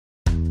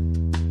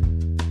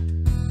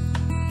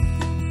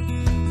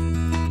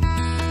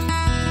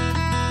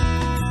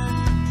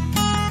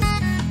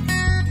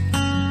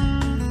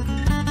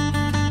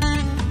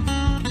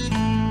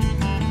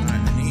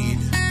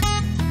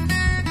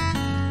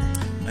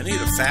I need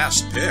a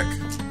fast pick,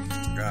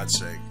 for God's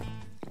sake.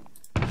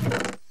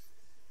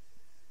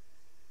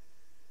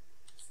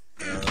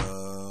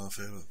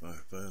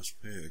 Fast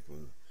pick.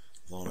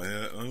 Thought I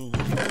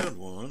had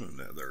one, and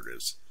there it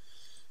is.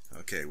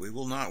 Okay, we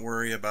will not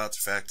worry about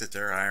the fact that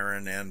they're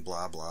iron and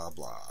blah blah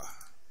blah.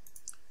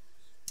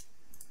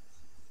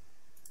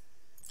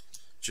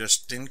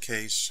 Just in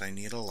case I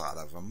need a lot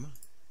of them.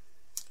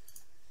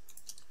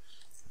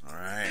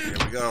 Alright, here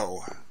we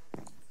go.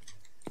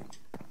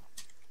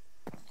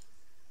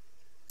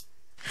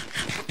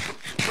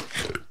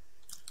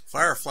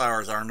 Fire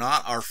flowers are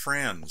not our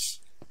friends.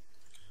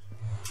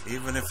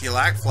 Even if you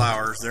like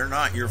flowers, they're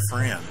not your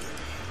friend.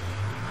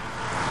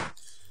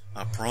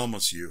 I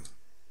promise you.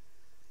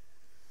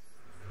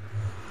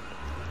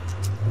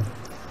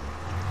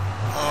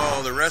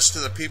 Oh, the rest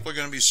of the people are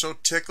going to be so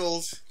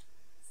tickled.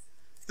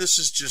 This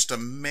is just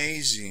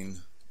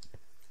amazing.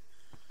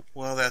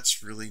 Well,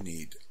 that's really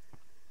neat.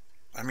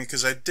 I mean,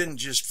 because I didn't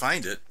just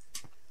find it,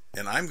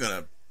 and I'm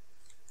going to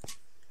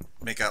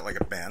make out like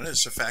a bandit.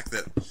 It's the fact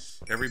that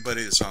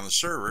everybody that's on the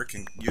server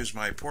can use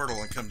my portal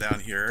and come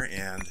down here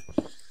and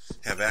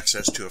have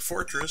access to a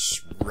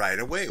fortress right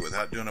away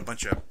without doing a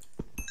bunch of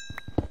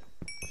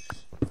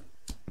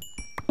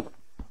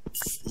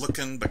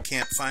looking but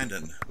can't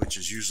finding, which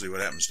is usually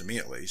what happens to me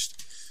at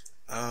least.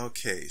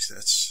 Okay, so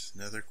that's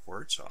nether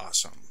quartz.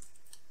 Awesome.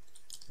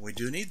 We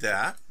do need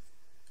that.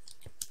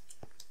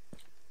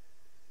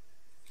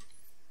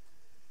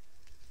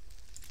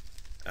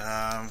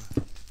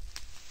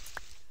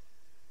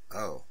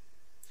 Oh.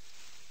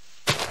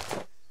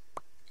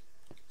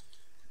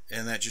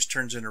 And that just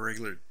turns into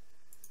regular...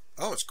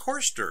 Oh, it's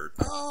coarse dirt.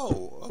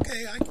 Oh,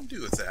 okay, I can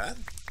do with that.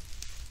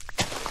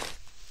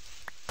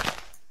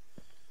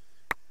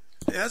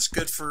 Yeah, that's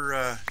good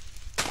for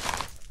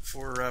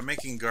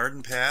making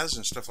garden paths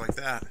and stuff like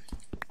that.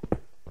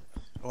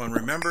 Oh, and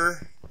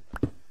remember,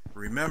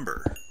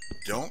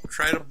 don't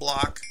try to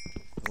block,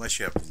 unless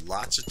you have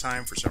lots of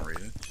time for some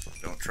reason,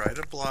 don't try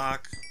to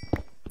block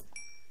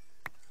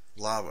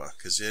lava,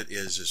 because it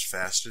is as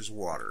fast as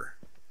water.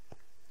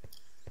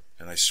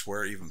 And I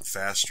swear even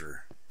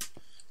faster.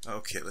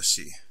 Okay, let's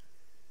see.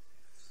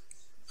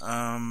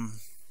 That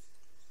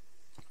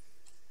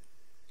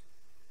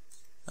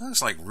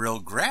looks like real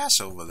grass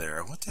over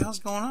there. What the hell's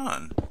going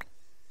on?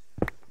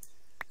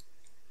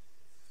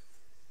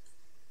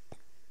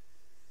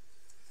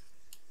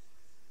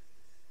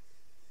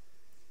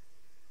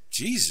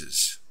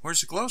 Jesus,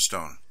 where's the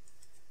glowstone?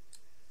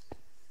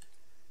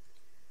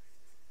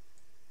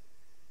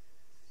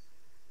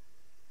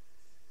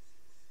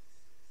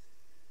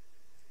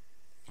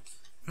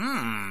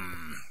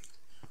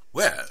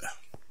 Well,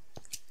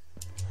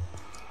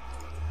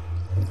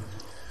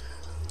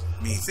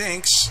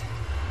 methinks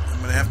I'm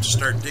going to have to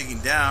start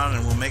digging down,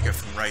 and we'll make it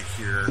from right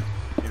here.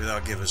 Maybe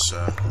that'll give us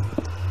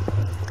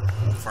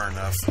far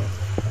enough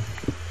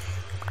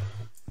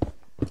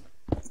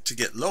to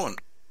get low.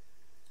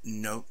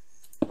 Nope.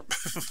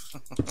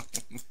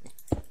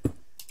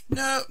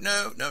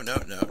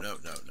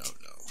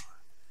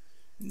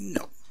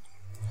 No.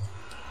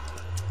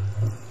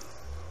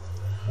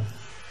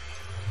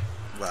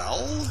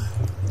 Well,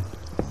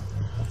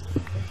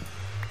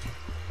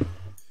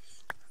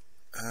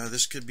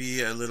 this could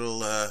be a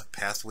little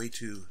pathway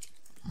to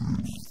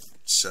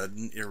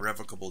sudden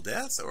irrevocable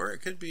death, or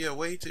it could be a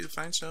way to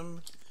find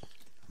some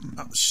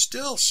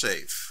still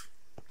safe.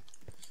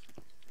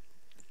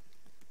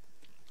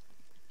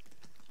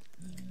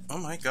 Oh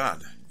my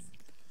God.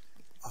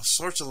 All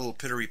sorts of little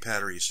pittery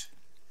patteries.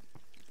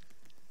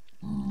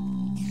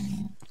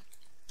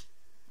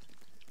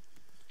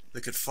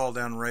 They could fall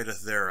down right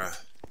at their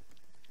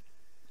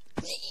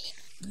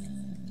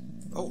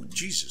oh,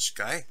 Jesus,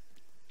 guy.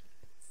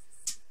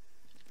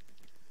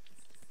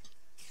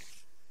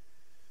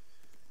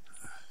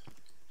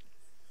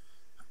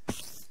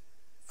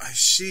 I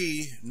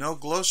see no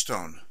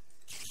glowstone.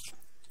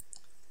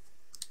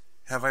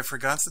 Have I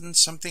forgotten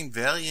something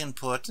very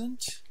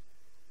important?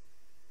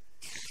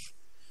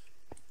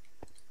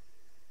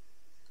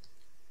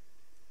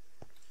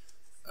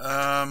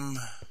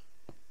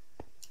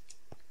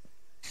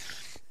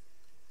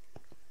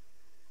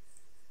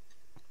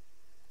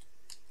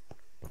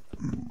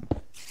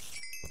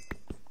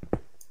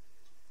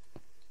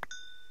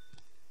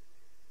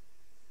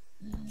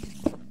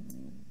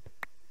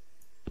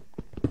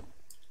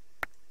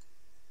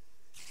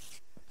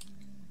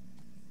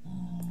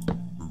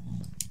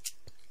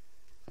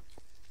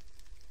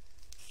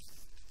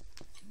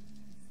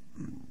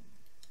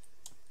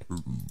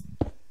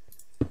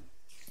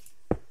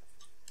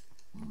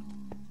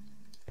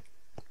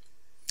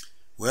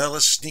 Well,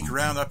 let's sneak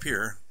around up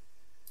here.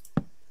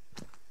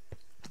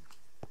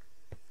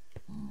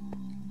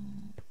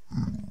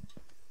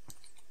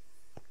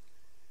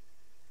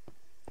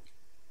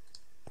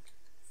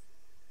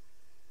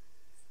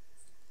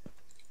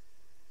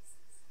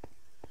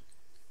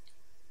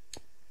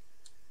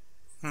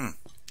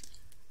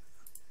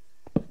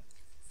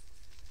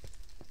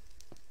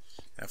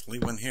 Have to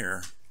leave one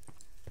here.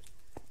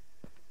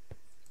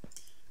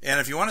 And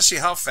if you want to see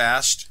how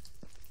fast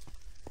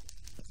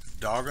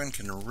Dahlgren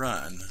can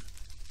run.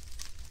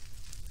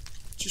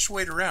 Just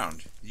wait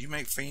around. You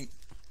make faint.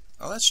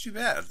 Oh, that's too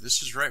bad.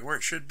 This is right where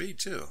it should be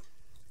too.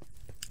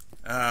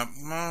 Well,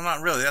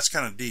 not really. That's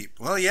kind of deep.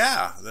 Well,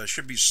 yeah, there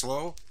should be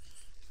slow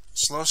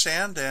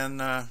sand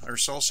and or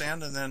soul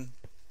sand, and then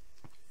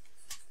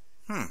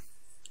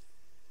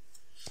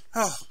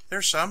oh,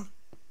 there's some.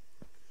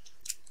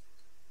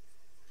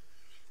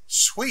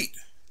 Sweet.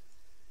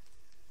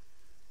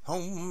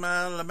 Home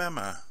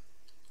Alabama.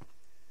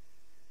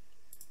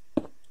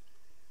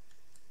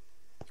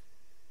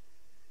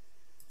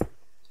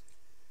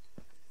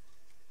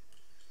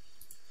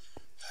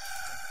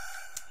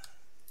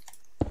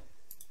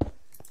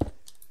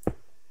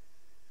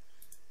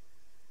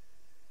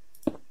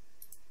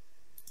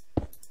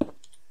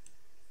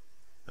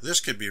 This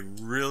could be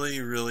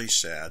really, really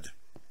sad.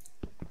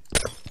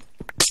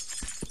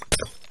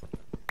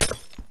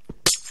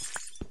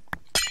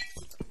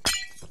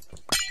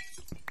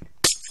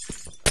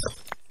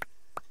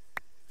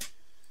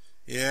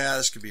 Yeah,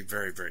 this could be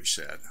very, very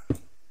sad.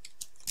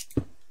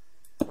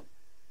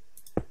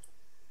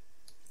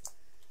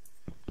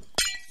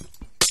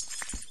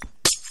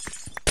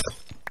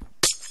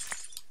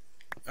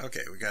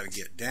 Okay, we got to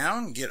get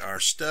down, get our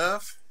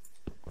stuff.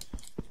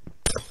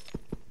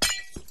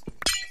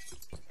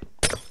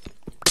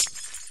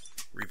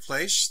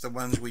 Replace the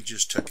ones we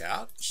just took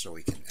out so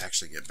we can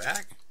actually get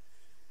back.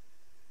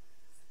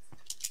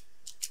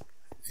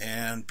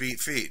 And beat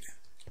feet.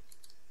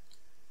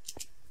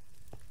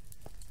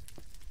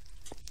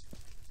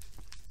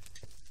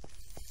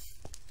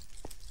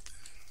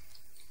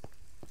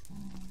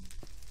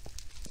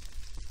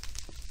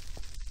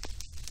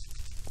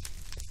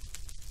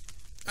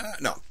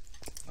 No,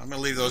 I'm going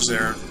to leave those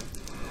there.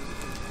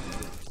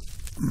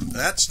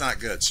 That's not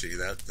good. See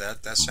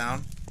that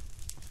sound?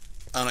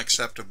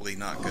 Unacceptably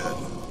not good.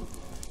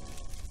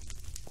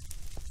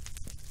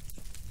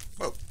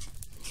 Whoa.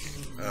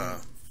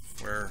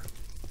 Where?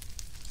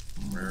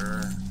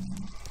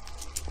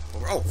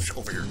 Oh,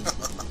 over here.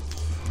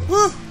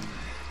 Woo!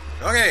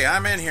 Okay,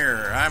 I'm in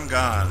here. I'm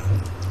gone.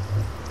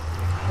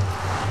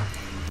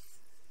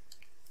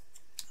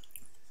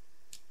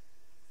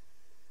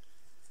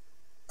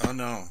 Oh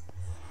no.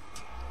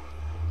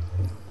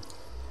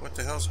 What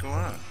the hell's going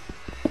on?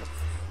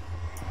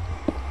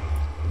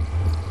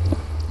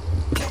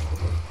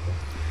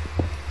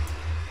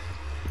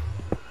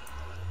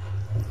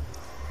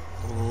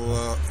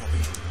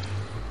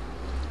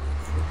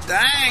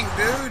 Dang,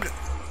 dude!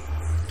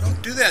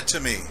 Don't do that to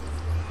me.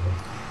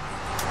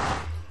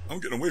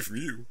 I'm getting away from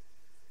you.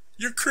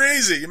 You're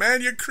crazy,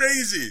 man. You're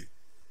crazy.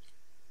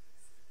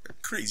 A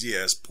crazy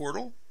ass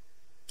portal.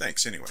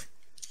 Thanks, anyway.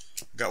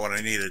 Got what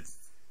I needed.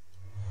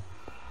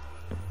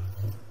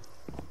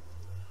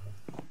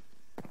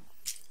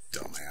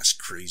 Dumbass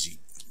crazy.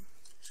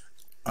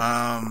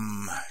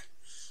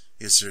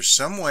 Is there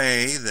some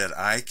way that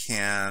I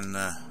can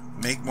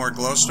make more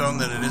glowstone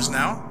than it is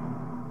now?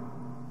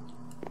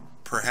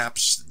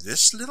 Perhaps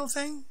this little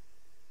thing?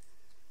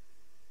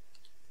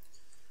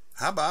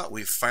 How about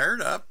we fire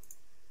it up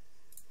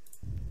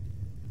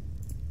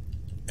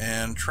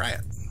and try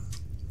it?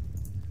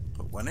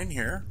 Put one in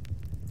here.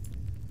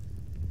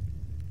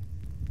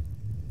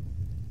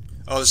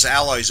 Oh, this is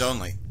alloys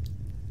only.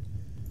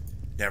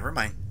 Never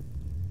mind.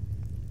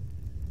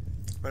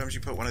 Why don't you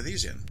put one of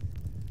these in?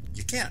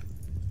 You can't.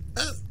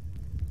 Oh.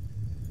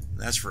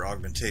 That's for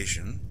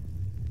augmentation.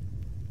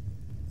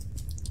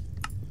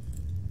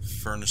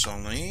 Furnace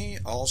only,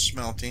 all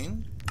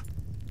smelting,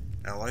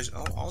 alloys,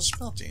 all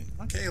smelting.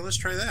 Okay, let's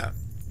try that.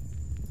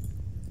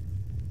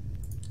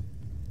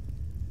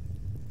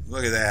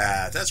 Look at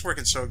that. That's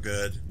working so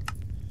good.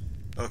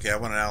 Okay, I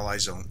want an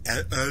alloys only.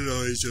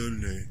 Alloys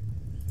only.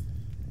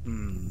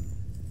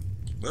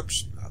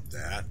 Whoops, not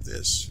that.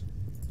 This.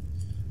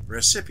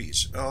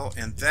 Recipes. Oh,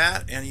 and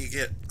that, and you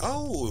get,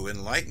 oh,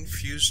 enlightened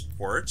fused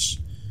quartz.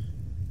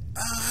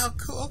 How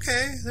cool.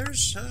 Okay,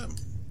 there's,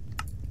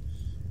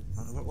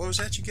 what was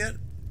that you get?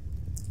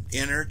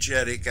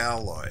 Energetic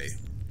alloy.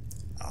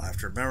 I'll have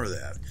to remember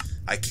that.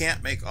 I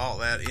can't make all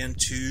that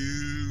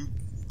into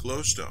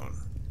glowstone.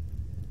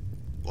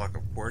 Block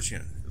of quartz,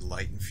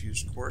 light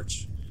infused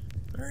quartz.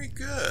 Very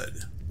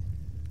good.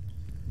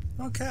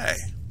 Okay.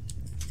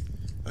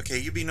 Okay,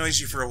 you be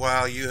noisy for a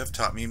while. You have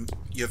taught me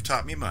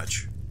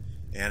much.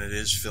 And it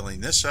is filling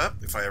this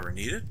up if I ever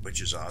need it,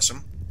 which is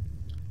awesome.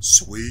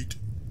 Sweet.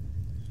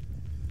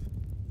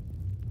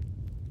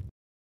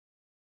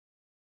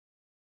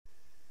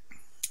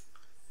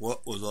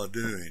 What was I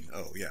doing?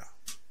 Oh, yeah.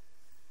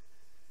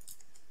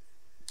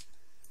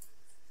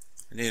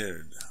 I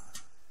needed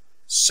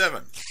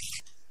 7.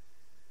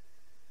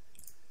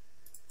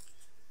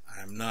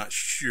 I'm not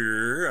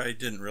sure. I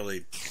didn't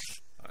really...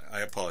 I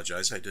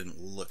apologize. I didn't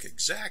look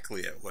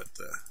exactly at what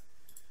the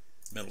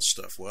metal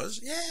stuff was.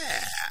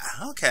 Yeah.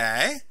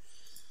 Okay.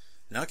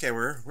 Okay,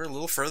 we're a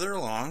little further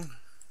along.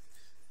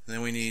 And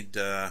then we need...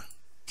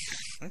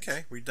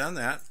 okay, we've done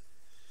that.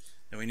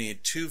 And we need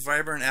 2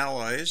 vibrant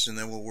alloys, and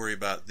then we'll worry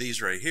about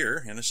these right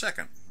here in a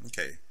second.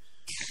 Okay,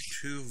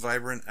 2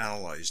 vibrant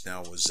alloys.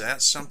 Now, was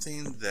that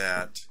something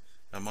that,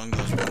 among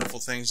those wonderful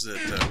things that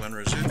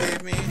Windraizou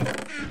gave me?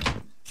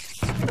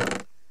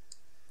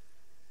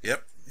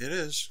 Yep, it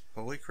is.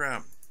 Holy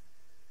crap.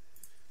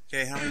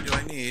 Okay, how many do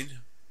I need?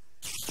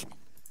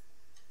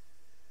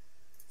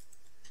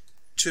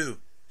 2.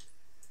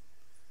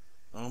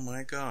 Oh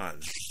my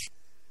God.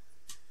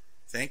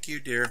 Thank you,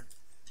 dear.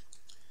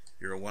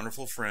 You're a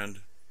wonderful friend.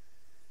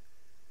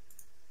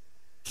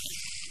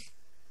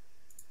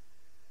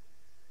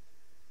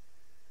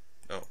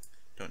 Oh,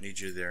 don't need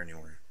you there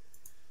anymore.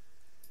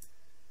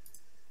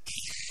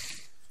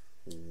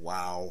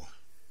 Wow.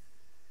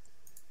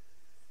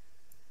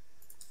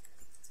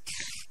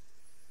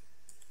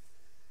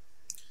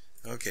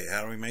 Okay,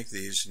 how do we make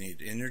these? You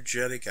need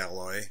energetic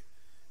alloy,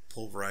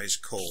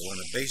 pulverized coal, and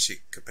a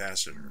basic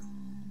capacitor.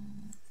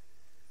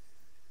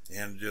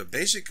 And to do a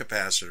basic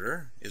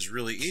capacitor is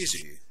really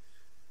easy.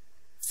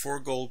 4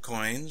 gold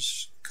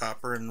coins,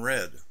 copper and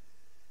red.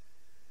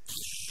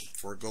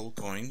 4 gold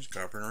coins,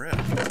 copper and red.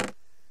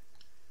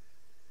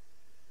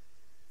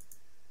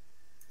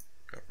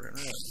 Copper and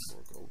red,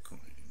 4 gold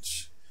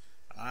coins.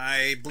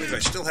 I believe I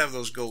still have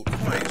those gold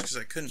coins because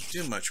I couldn't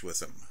do much with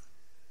them.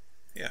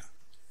 Yeah.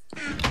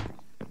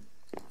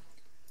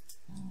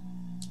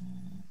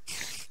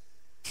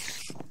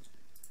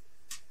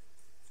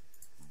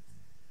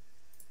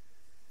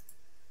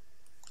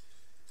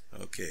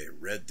 Okay,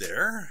 red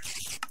there.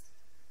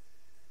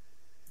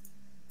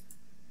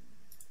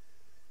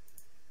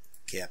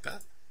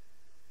 Kappa.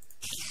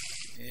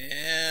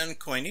 And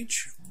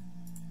coinage.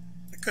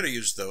 I could have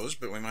used those,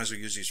 but we might as well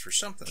use these for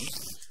something.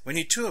 We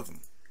need 2 of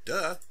them.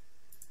 Duh.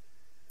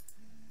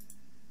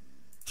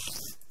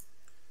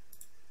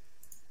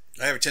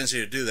 I have a tendency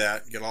to do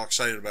that, get all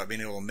excited about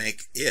being able to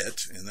make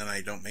it, and then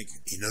I don't make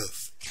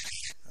enough.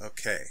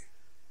 Okay.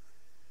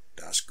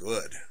 That's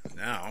good.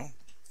 Now.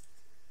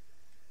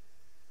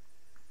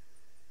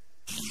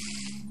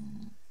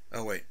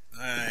 Oh wait,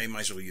 I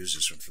might as well use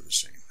this one for the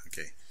same.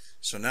 Okay,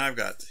 so now I've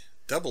got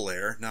double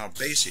layer. Now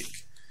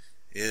basic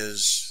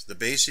is the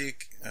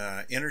basic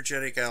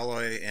energetic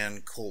alloy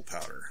and coal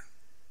powder.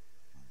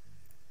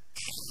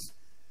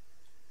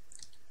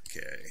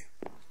 Okay,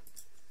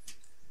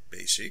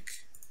 basic.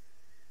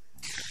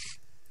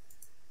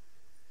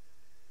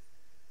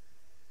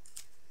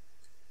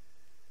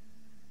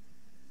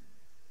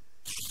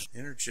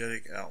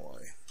 Energetic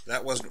alloy.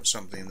 That wasn't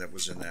something that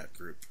was in that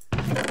group.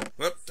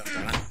 Whoop,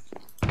 that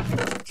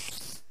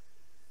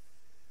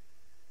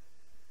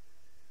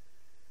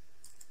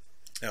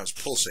was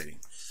pulsating.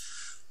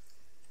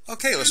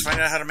 Okay, let's find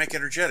out how to make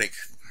energetic.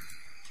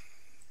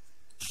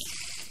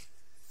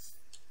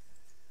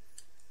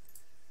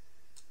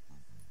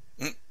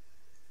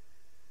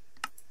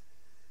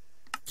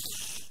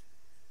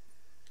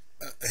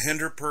 A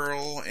hinder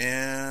pearl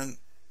and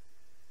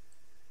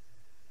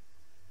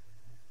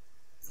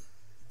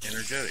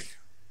energetic.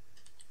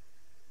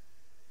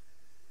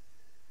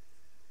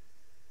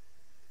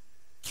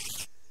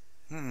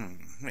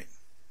 Wait.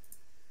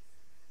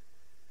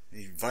 I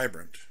need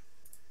vibrant.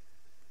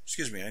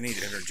 Excuse me, I need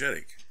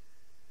energetic.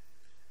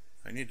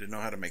 I need to know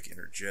how to make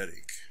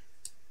energetic.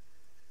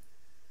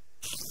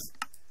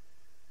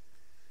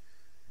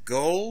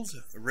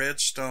 Gold,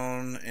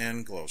 redstone,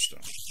 and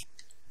glowstone.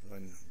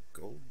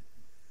 Gold,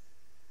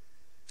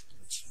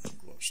 redstone,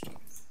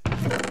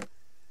 glowstone.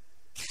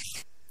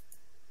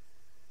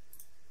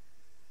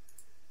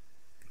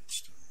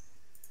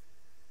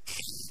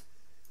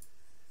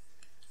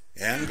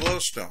 And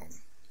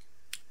glowstone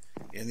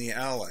in the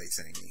ally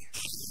thingy.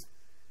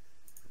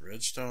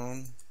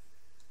 Redstone,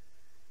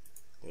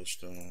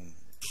 glowstone.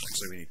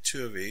 Looks like we need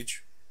 2 of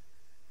each.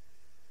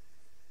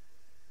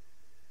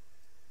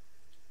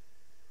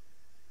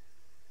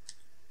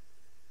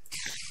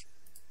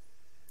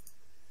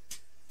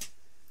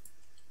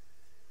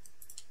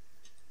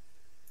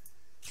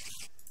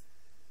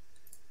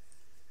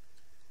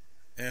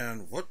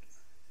 And what?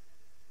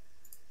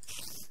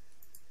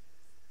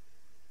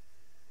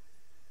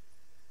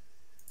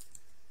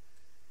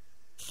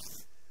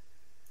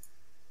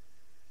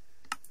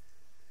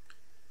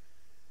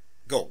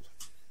 Gold.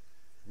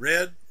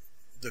 Red,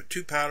 the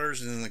 2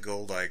 powders, and then the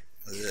gold. Okay.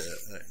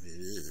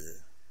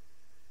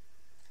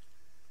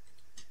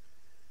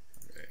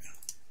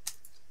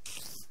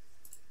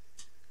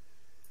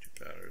 2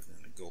 powders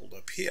and the gold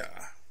up here.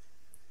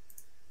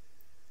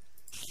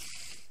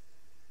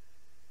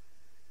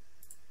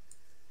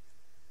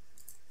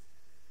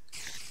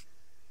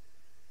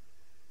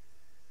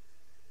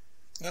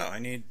 Oh, I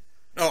need...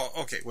 Oh,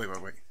 okay, wait.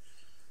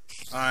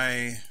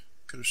 I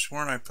could have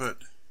sworn I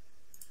put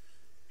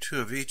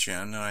 2 of each in,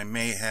 and I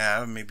may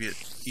have. Maybe it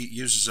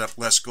uses up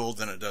less gold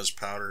than it does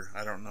powder.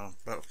 I don't know.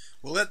 But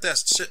we'll let that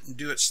sit and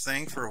do its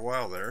thing for a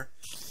while there.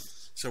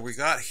 So we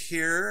got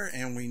here,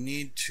 and we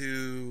need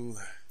to...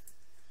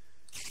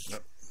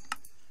 Nope.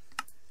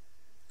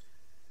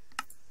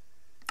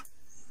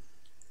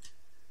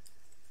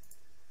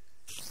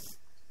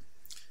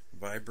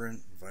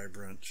 Vibrant.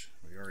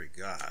 We already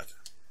got.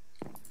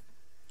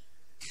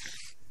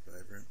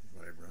 Vibrant.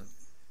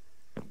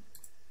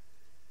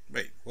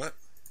 Wait, what?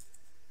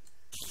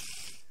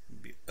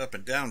 Be up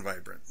and down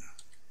vibrant.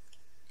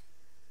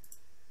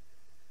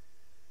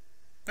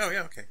 Oh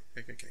yeah, okay.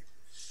 All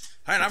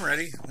right, I'm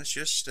ready. Let's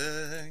just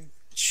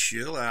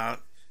chill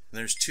out. And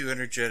there's 2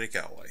 energetic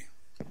alloy.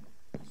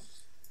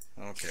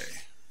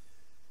 Okay.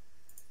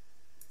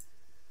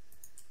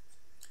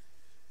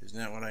 Isn't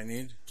that what I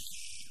need?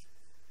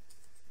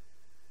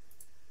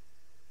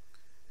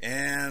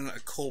 And a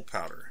coal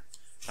powder.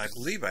 I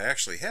believe I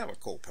actually have a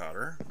coal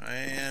powder.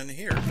 And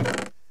here.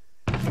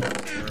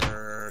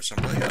 Or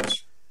somebody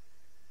else.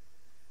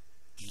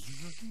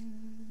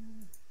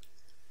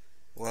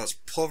 Well, it's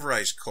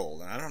pulverized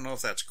coal. And I don't know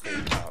if that's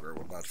coal powder.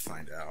 We're about to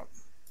find out.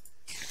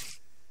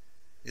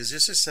 Is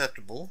this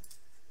acceptable?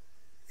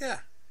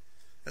 Yeah.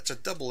 That's a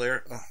double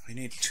layer. Oh, I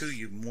need 2,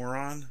 you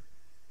moron.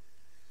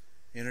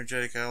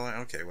 Energetic alloy.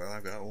 Okay, well,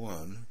 I've got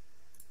 1.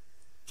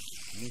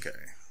 Okay.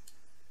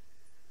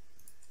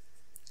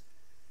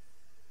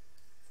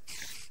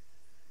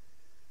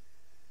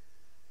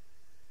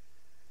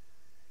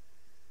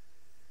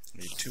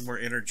 Need 2 more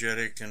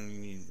energetic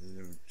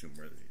and 2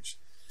 more of these.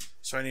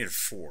 So I need a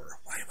 4.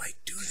 Why do I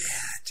do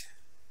that?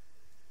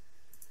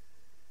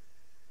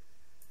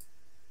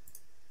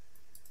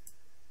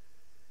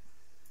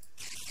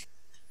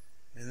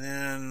 And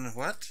then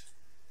what?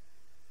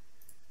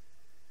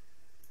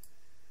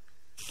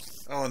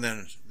 Oh, and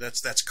then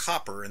that's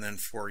copper, and then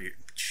 4 you.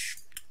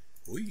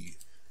 We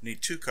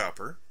need 2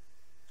 copper.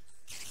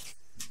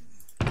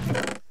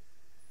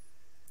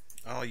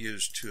 I'll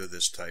use 2 of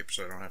this type,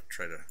 so I don't have to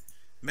try to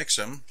mix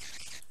them.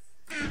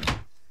 2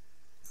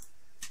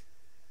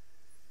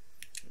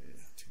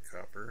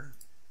 copper.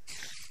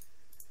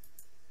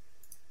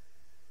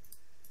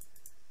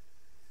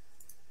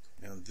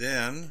 And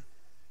then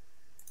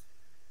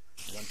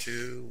 1,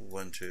 2,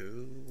 1,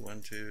 2,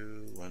 1,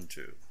 2, 1,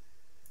 2.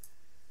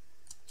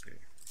 Okay.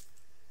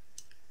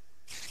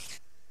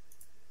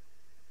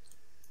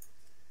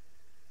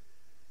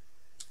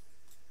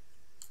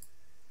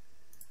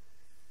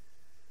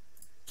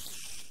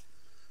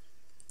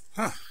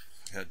 Huh.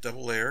 Got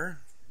double layer,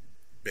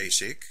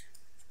 basic.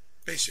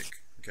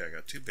 Okay, I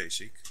got 2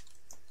 basic.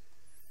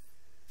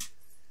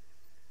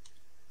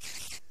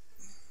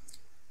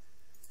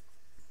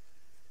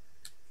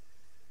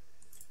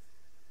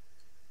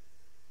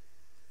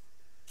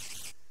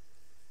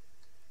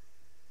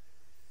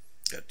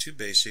 Got 2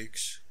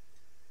 basics.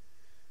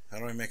 How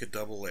do I make a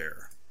double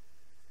layer?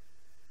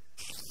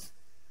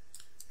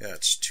 Yeah,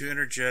 it's 2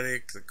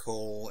 energetic, the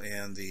coal,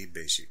 and the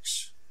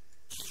basics.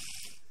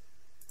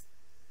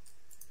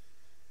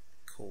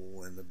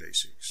 Coal and the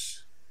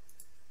basics.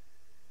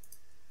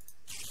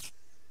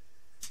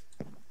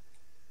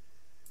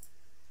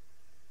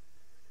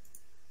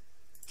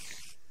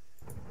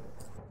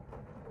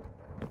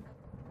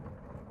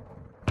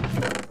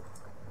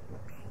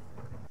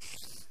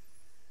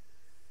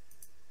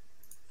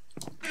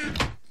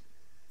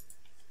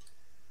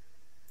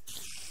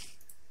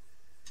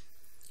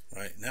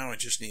 Right, now I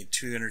just need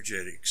 2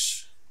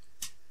 energetics.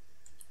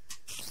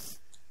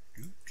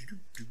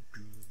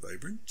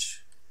 Vibrant.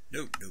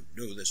 No,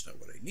 that's not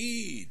what I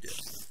need.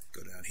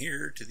 Go down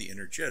here to the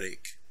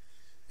energetic.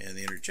 And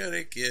the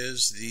energetic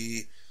is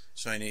the,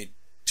 so I need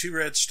 2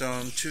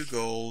 redstone, 2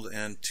 gold,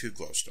 and 2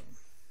 glowstone.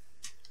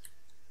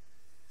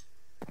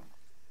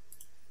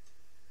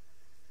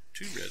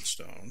 2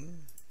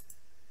 redstone.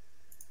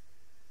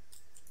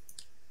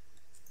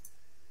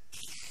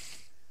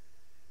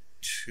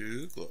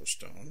 2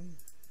 glowstone.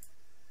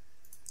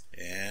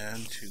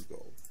 And 2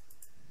 gold.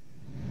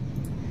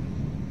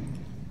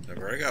 I've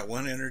already got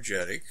 1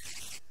 energetic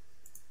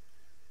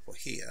for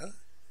here.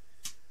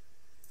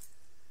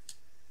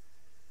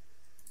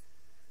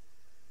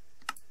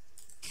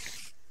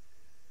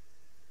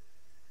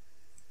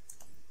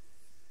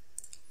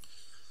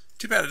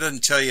 Too bad it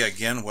doesn't tell you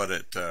again what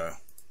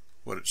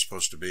it's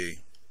supposed to be.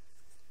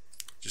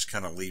 Just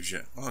kind of leaves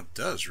you. Oh, it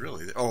does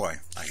really. Oh, I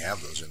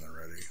have those in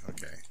already.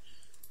 Okay.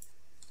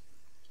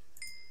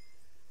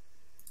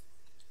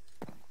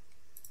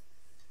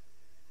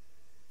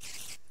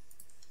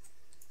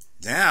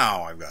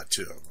 Now I've got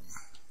 2 of them.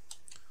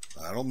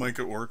 That'll make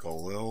it work a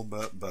little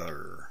bit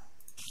better.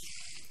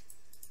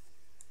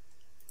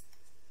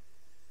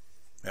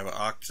 I have an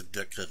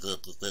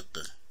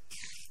octadecadecadecad.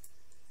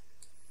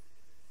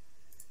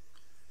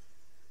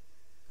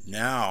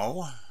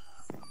 Now,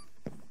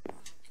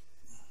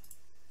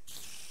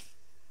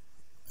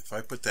 if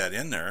I put that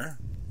in there,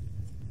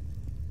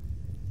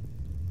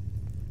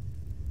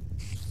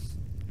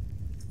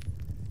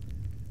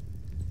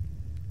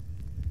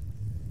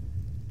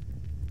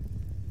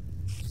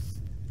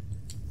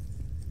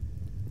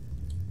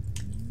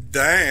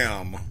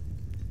 damn.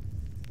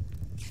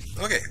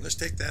 Okay, let's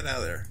take that out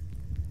of there.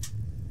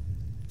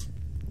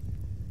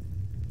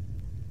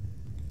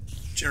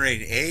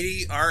 Generating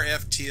 80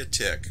 RFT a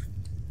tick.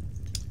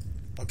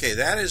 Okay,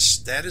 that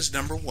is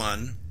number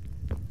 1.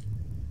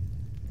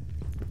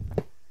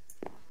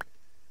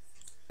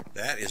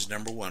 That is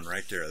number 1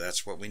 right there.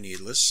 That's what we need.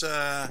 Let's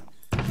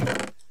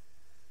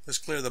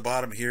clear the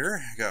bottom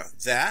here. Got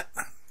that.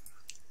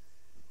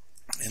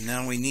 And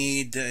now we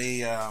need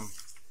a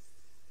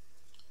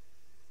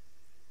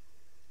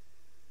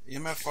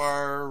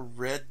MFR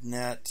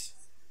RedNet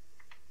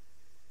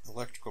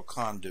electrical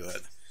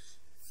conduit.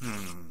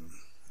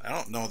 I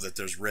don't know that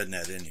there's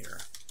RedNet in here.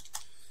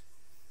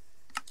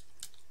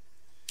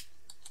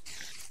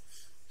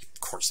 Of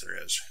course there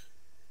is.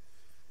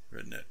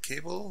 RedNet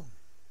cable.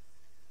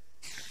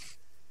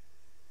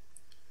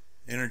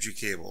 Energy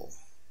cable.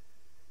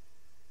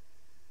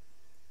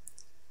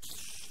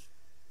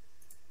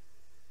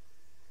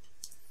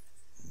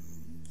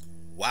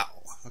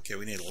 Wow. Okay,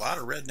 we need a lot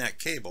of RedNet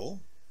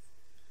cable.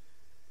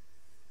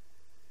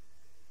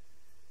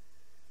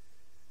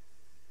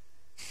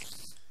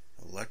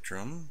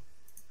 Electrum.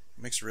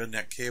 Makes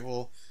RedNet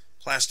cable.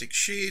 Plastic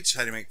sheets.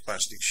 How do you make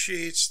plastic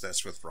sheets?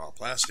 That's with raw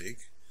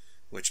plastic,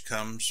 which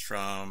comes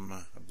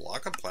from a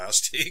block of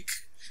plastic,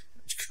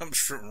 which comes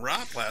from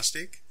raw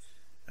plastic.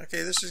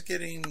 Okay, this is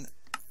getting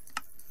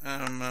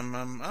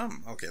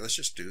okay, let's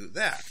just do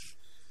that.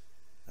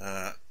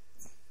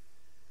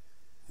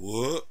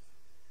 Whoop.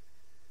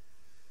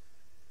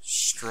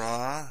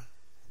 Straw,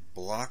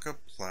 block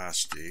of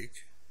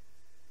plastic.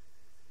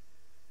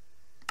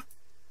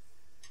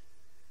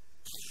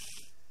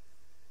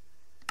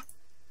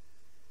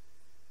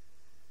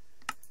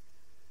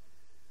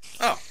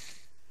 Oh,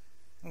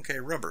 okay,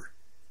 rubber.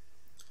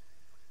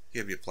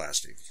 Give you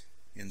plastic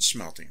in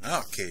smelting.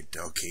 Okay,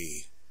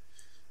 dokie.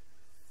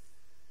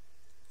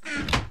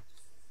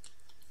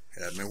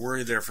 Had me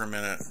worried there for a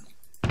minute.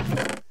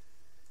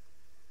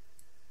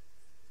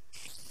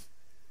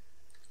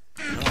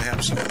 I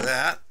have some of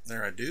that.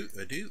 There, I do.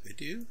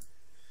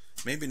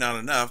 Maybe not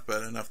enough,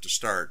 but enough to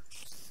start.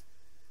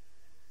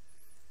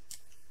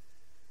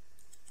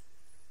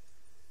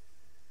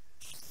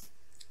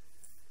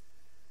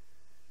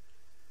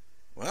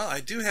 Well, I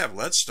do have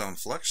leadstone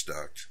flux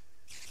duct.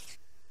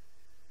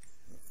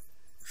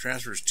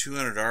 Transfers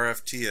 200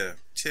 RFT a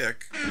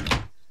tick.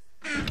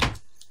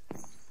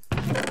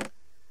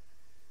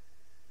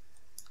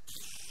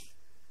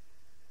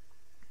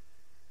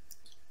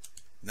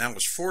 And that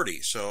was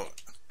 40, so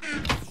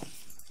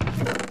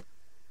there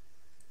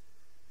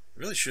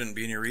really shouldn't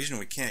be any reason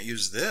we can't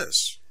use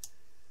this.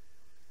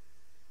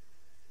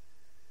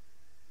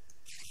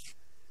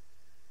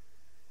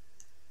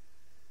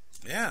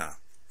 Yeah.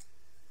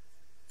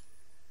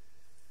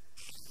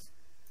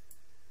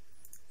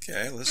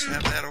 Okay, let's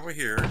have that over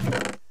here.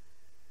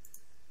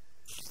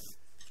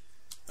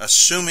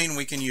 Assuming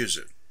we can use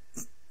it.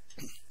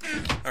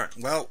 Alright,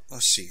 well,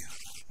 let's see.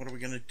 What are we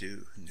going to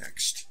do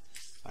next?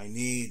 I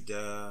need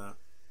an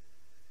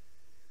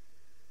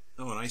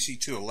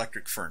IC2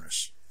 electric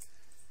furnace.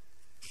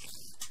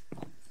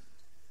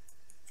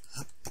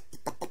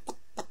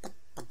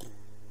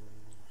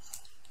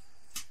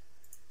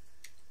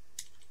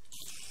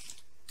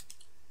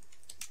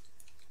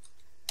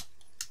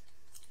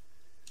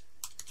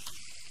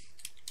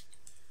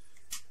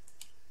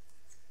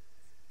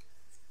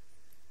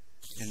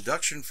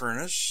 Induction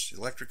furnace,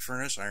 electric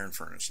furnace, iron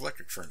furnace,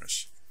 electric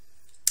furnace.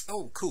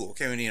 Oh, cool.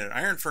 Okay, we need an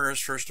iron furnace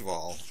first of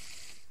all.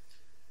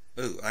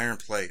 Ooh, iron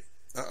plate.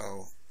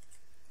 Uh-oh.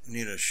 We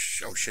need a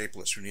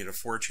shapeless. We need a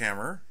forge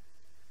hammer,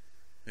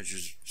 which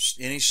is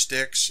any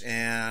sticks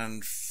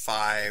and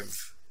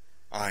 5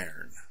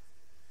 iron.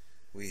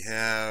 We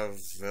have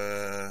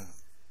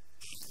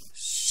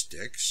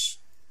sticks.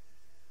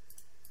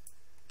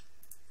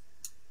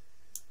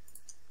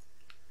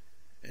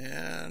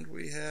 And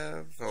we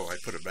have, oh, I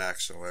put it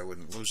back so I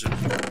wouldn't lose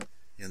it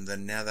in the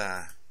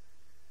nether.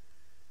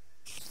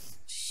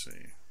 Let's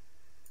see.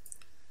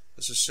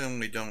 Let's assume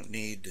we don't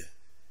need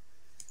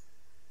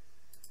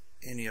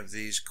any of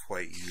these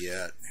quite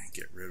yet.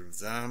 Get rid of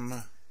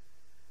them.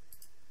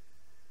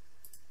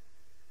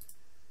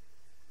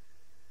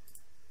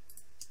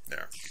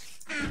 There.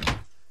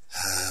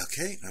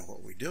 Okay, now what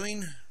are we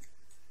doing?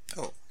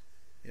 Oh,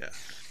 yeah.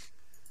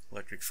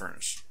 Electric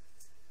furnace.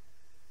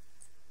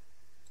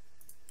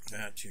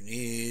 That you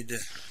need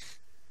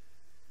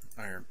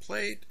iron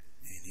plate,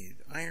 you need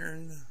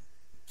iron.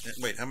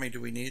 Wait, how many do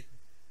we need?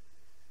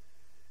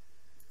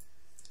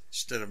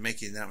 Instead of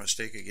making that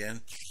mistake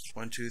again,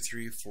 1, 2,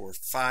 3, 4,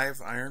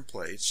 5 iron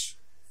plates,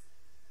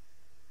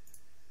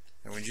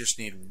 and we just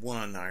need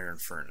 1 iron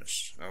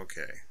furnace.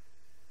 Okay.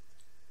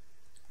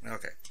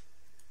 Okay.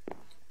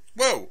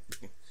 Whoa!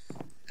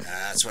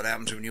 That's what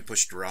happens when you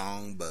push the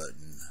wrong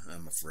button,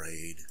 I'm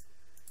afraid.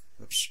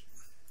 Oops.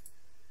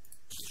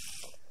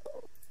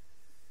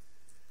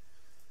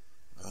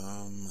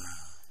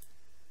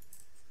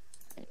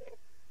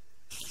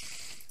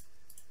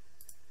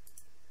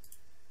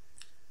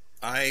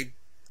 I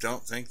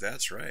don't think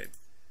that's right.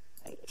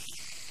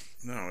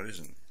 No, it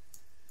isn't.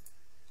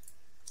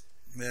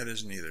 That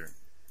isn't either.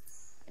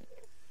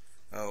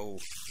 Oh,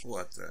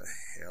 what the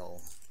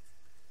hell.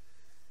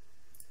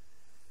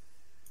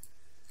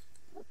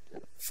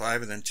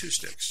 5 and then 2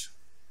 sticks.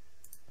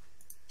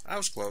 I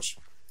was close.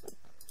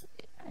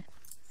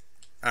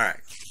 Alright.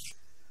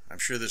 I'm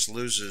sure this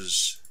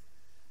loses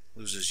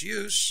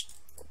use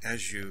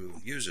as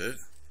you use it.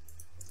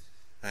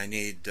 I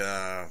need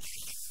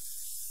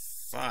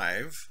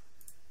 5.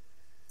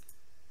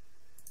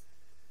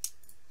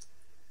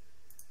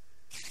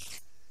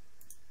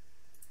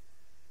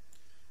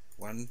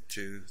 One,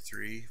 2,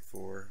 3,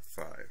 4,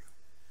 5.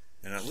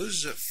 And it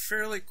loses it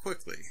fairly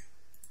quickly.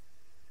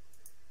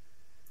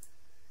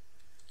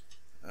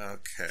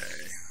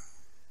 Okay.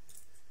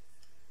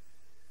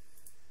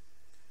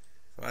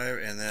 5,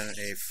 and then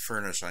a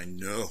furnace. I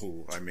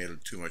know I made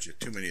too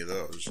many of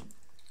those.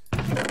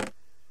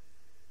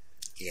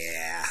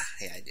 Yeah,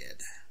 I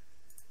did.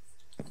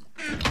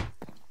 Okay,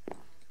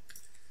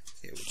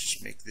 we'll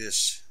just make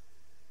this.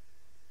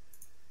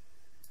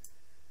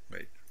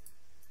 Wait.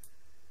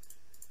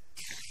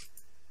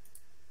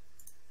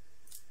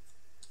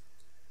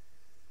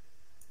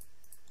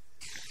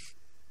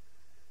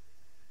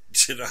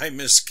 Did I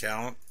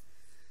miscount?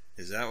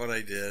 Is that what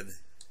I did?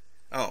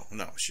 Oh,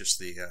 no, it's just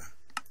the,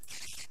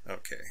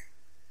 okay.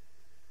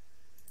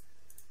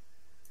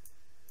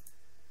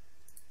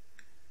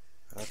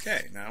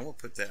 Okay, now we'll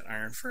put that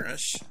iron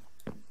furnace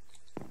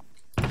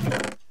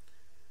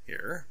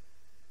here.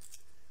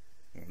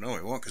 Well, no,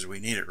 we won't because we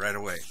need it right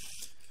away.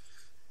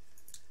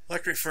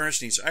 Electric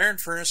furnace needs iron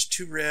furnace,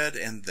 2 red,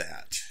 and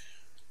that.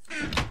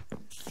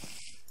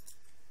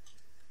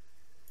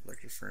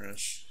 Electric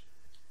furnace,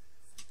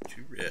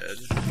 2 red.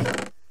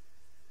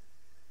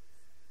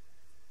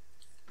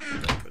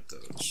 I'll put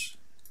those.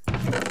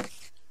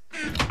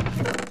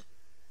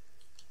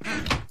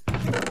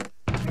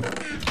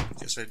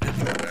 Guess I did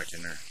put it back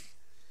in there.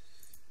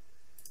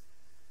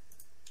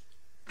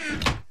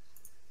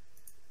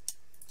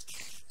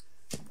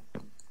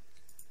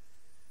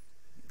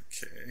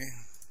 Okay.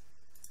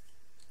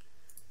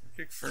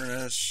 Electric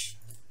furnace.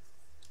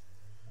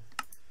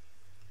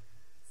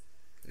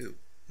 Ooh,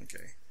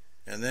 okay.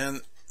 And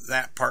then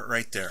that part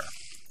right there,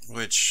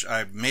 which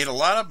I've made a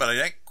lot of, but I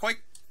didn't quite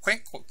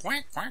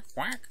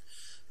quack.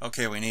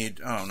 Okay, we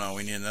need, oh no,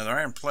 we need another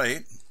iron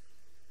plate.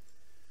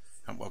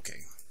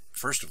 Okay,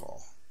 first of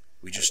all,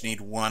 we just need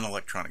one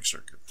electronic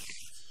circuit.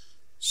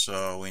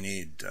 So we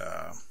need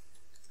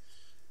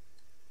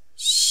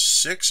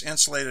 6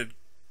 insulated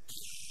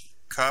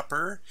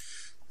copper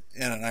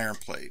and an iron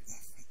plate.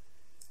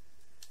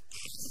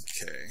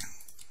 Okay.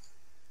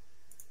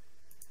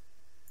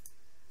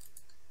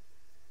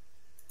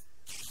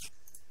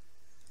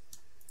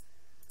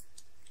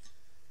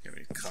 We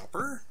need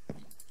copper.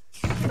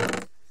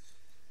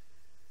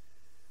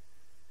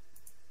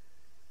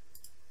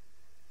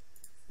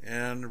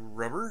 And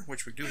rubber,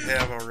 which we do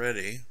have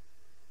already,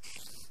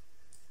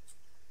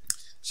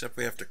 except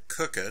we have to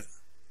cook it.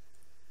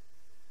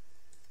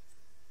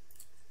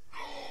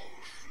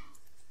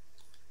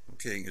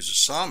 Okay, there's a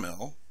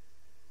sawmill.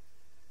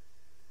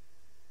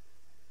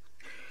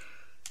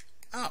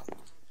 Oh,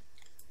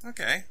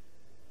 okay.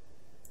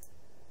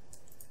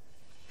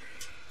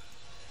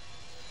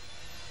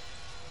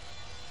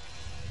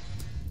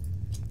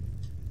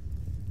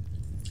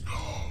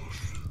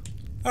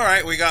 All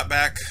right, we got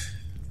back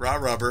raw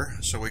rubber,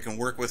 so we can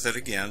work with it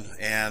again,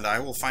 and I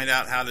will find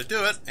out how to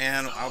do it,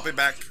 and I'll be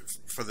back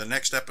for the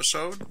next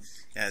episode.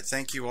 And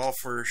thank you all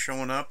for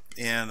showing up,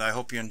 and I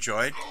hope you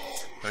enjoyed.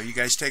 So you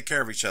guys take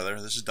care of each other.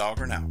 This is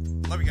Dahlgren out.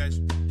 Love you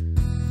guys.